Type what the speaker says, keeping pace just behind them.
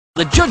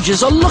the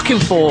judges are looking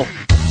for.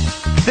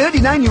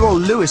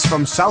 39-year-old Lewis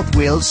from South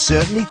Wales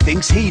certainly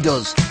thinks he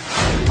does.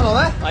 Hello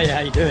there. Hi, how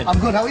you doing? I'm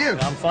good, how are you?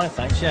 I'm fine,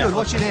 thanks, yeah. Good,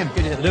 what's your name?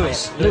 Good,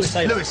 Lewis. Lewis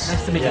Taylor. Lewis.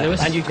 Nice to meet you,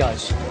 Lewis. And you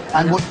guys.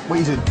 And what are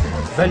you doing?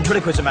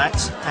 Ventriloquism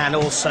act, and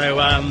also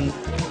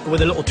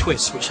with a little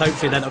twist, which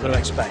hopefully they're not going to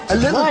expect. A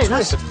little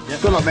twist? Yeah.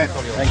 Good luck, mate.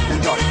 Thank you.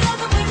 Enjoy.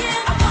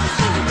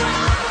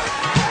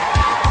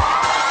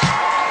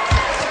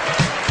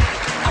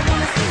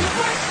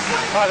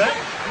 Hi there.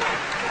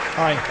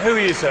 Hi. Who are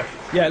you, sir?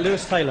 Yeah,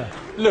 Lewis Taylor.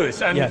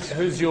 Lewis, and Yes.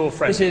 who's your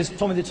friend? This is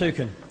Tommy the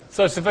Toucan.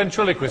 So it's a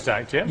ventriloquist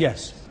act, yeah?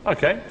 Yes.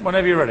 OK,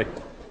 whenever you're ready.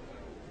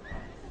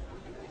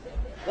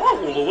 Wow,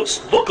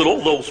 Lewis, look at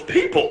all those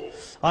people.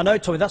 I know,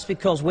 Tommy, that's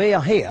because we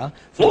are here...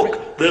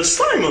 Look, there's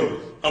Simon,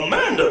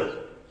 Amanda.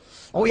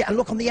 Oh, yeah, and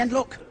look on the end,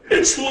 look.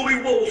 It's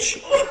Louis Walsh.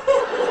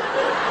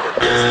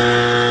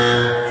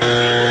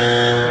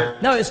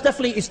 No, it's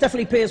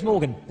definitely Piers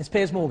Morgan. It's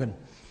Piers Morgan.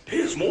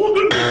 Piers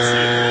Morgan.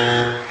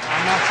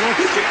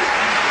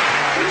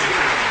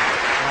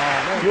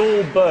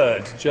 Your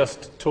bird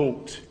just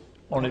talked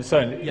on its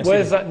own. Yes,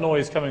 Where's it is. that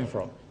noise coming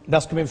from?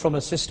 That's coming from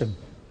a system.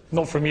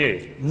 Not from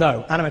you.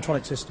 No,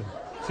 animatronic system.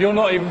 So you're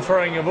not even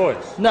throwing your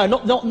voice? No,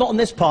 not on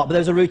this part, but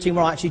there's a routine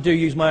where I actually do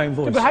use my own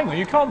voice. But hang on,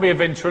 you can't be a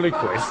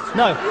ventriloquist.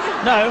 No,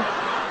 no.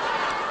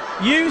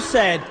 You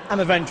said I'm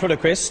a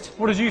ventriloquist.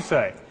 What did you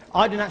say?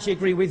 I didn't actually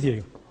agree with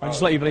you. I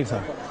just let you believe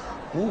that.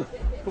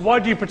 But why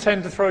do you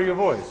pretend to throw your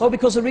voice? Well,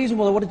 because the reason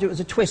why I wanted to do it was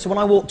a twist. So when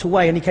I walked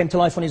away and he came to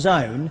life on his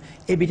own,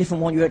 it'd be different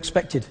from what you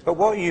expected. But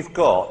what you've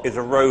got is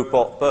a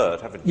robot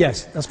bird, haven't you?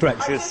 Yes, that's correct.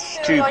 Which is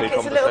feel stupid like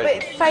it's a little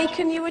bit conversation. fake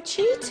and you were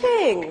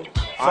cheating.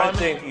 I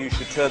think you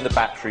should turn the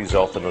batteries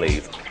off and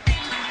leave.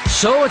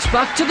 So it's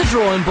back to the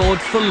drawing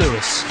board for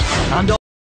Lewis. And